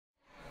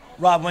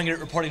Rob Wingert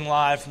reporting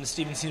live from the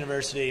Stevenson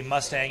University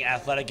Mustang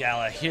Athletic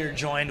Gala. Here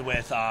joined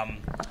with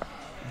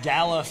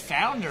Gala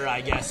founder,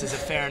 I guess is a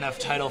fair enough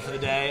title for the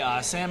day,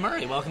 Sam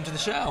Murray. Welcome to the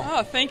show.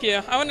 Oh, thank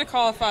you. I wouldn't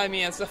qualify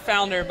me as the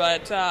founder,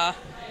 but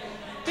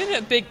been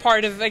a big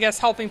part of, I guess,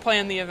 helping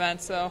plan the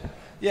event. So.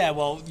 Yeah,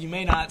 well, you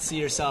may not see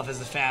yourself as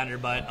the founder,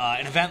 but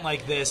an event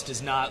like this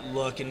does not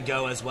look and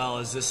go as well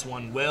as this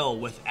one will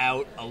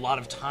without a lot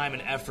of time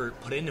and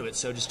effort put into it.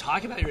 So just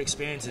talk about your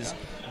experiences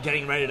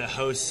getting ready to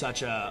host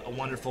such a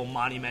wonderful,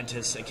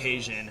 monumentous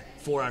occasion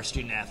for our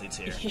student athletes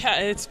here.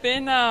 Yeah, it's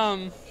been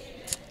a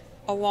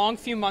long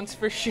few months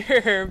for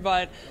sure,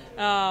 but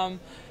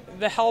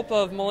the help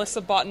of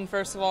Melissa Button,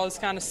 first of all, has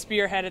kind of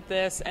spearheaded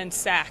this, and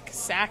SAC.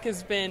 SAC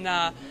has been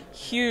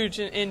huge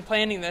in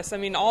planning this. I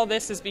mean, all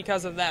this is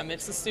because of them.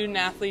 It's the student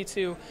athletes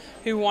who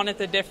wanted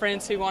the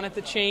difference, who wanted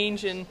the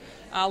change, and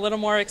a little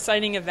more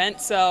exciting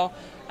event. So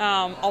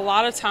a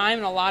lot of time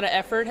and a lot of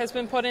effort has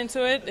been put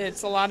into it.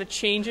 It's a lot of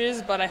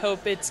changes, but I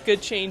hope it's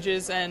good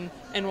changes and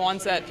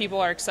ones that people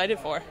are excited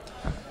for.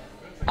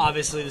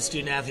 Obviously, the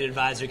Student Athlete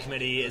Advisory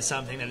Committee is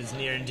something that is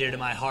near and dear to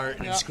my heart,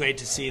 and It's great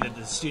to see that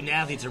the student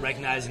athletes are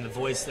recognizing the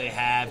voice they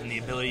have and the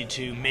ability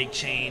to make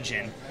change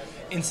and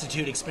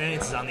institute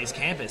experiences on these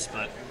campuses.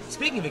 But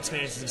speaking of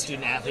experiences of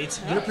student athletes,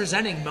 you're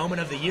presenting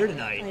Moment of the Year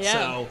tonight. Yeah.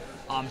 So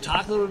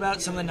talk a little bit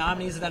about some of the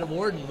nominees of that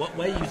award and what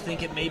way you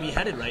think it may be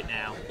headed right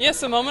now. Yeah,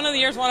 so Moment of the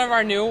Year is one of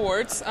our new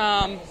awards,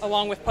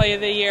 along with Play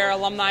of the Year,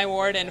 Alumni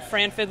Award, and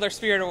Fran Fiddler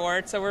Spirit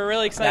Award. So we're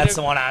really excited. That's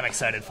the one I'm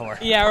excited for.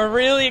 Yeah, we're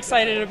really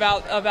excited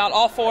about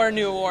all four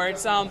new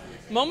awards.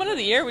 Moment of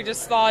the Year, we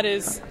just thought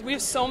we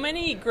have so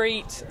many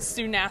great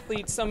student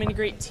athletes, so many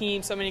great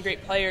teams, so many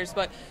great players,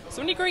 but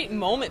so many great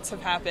moments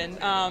have happened.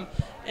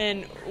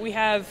 And we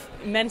have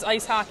men's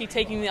ice hockey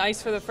taking the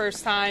ice for the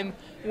first time,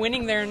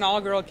 winning their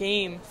inaugural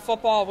game,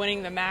 football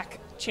winning the MAC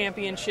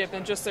championship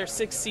in just their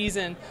sixth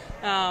season.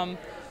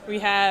 We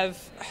have,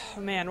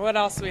 what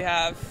else do we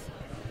have?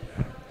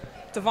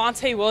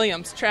 Devontae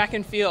Williams, track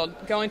and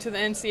field, going to the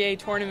NCAA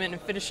tournament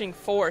and finishing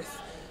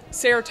fourth.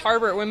 Sarah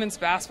Tarbert, women's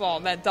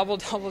basketball, that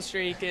double-double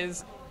streak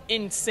is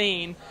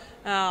insane.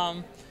 We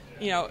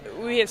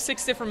have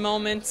 6 different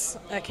moments.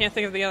 I can't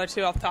think of the other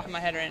 2 off the top of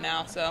my head right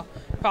now, so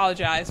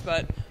apologize,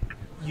 but...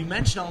 You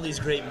mentioned all these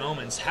great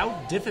moments. How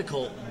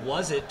difficult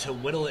was it to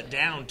whittle it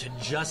down to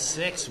just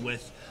 6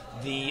 with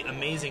the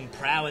amazing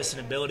prowess and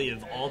ability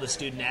of all the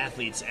student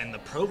athletes and the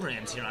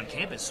programs here on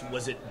campus?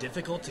 Was it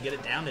difficult to get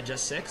it down to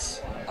just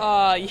 6?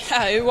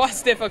 Yeah, it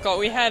was difficult.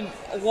 We had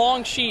a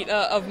long sheet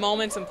of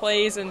moments and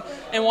plays, and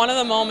one of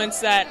the moments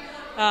that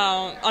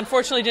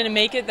unfortunately didn't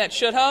make it that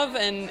should have,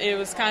 and it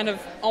was kind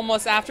of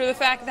almost after the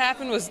fact that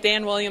happened, was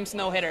Dan Williams'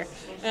 no-hitter.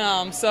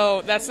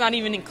 So that's not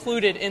even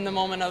included in the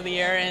Moment of the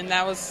Year, and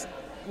that was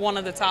one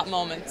of the top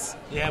moments.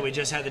 Yeah, we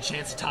just had the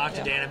chance to talk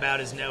to Dan about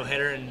his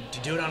no-hitter, and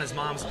to do it on his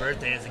mom's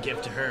birthday as a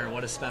gift to her.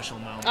 What a special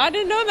moment. I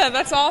didn't know that.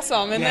 That's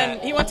awesome. And then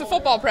he went to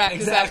football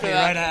practice after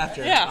that. Right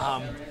after.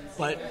 Yeah.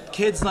 But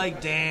kids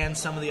like Dan,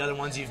 some of the other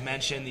ones you've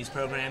mentioned, these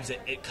programs,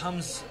 it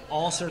comes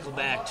all circled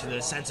back to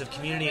the sense of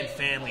community and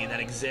family that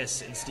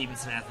exists in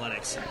Stevenson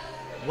athletics.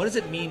 What does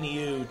it mean to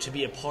you to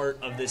be a part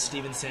of this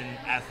Stevenson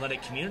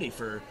athletic community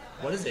for,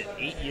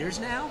 8 years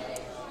now?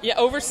 Yeah,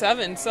 over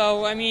 7.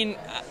 So I mean,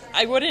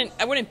 I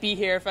wouldn't be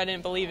here if I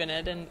didn't believe in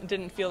it and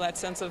didn't feel that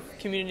sense of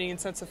community and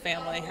sense of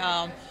family.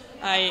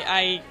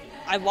 I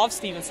love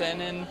Stevenson,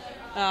 and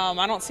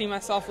I don't see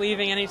myself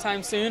leaving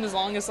anytime soon as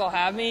long as they'll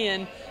have me.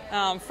 And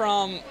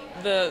from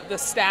the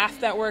staff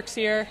that works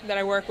here, that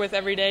I work with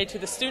every day, to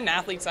the student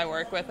athletes I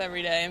work with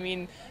every day. I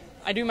mean,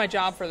 I do my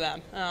job for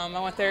them. I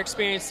want their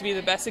experience to be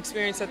the best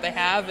experience that they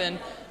have, and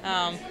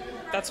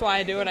that's why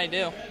I do what I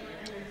do.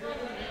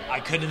 I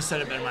couldn't have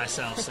said it better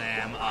myself,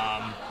 Sam.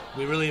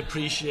 We really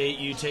appreciate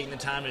you taking the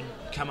time to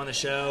come on the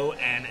show,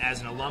 and as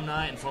an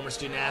alumni and former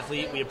student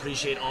athlete, we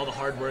appreciate all the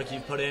hard work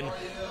you've put in,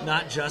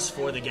 not just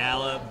for the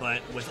gala,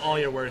 but with all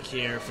your work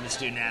here for the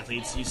student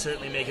athletes. You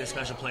certainly make it a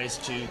special place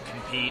to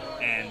compete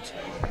and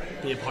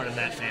be a part of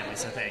that family,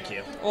 so thank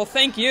you. Well,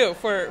 thank you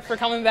for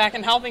coming back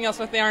and helping us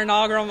with our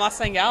inaugural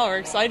Mustang Gala. We're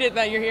excited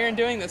that you're here and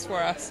doing this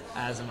for us.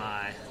 As am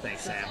I.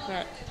 Thanks, Sam. All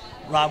right.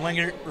 Rob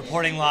Wingert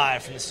reporting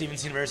live from the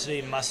Stevenson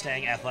University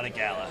Mustang Athletic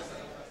Gala.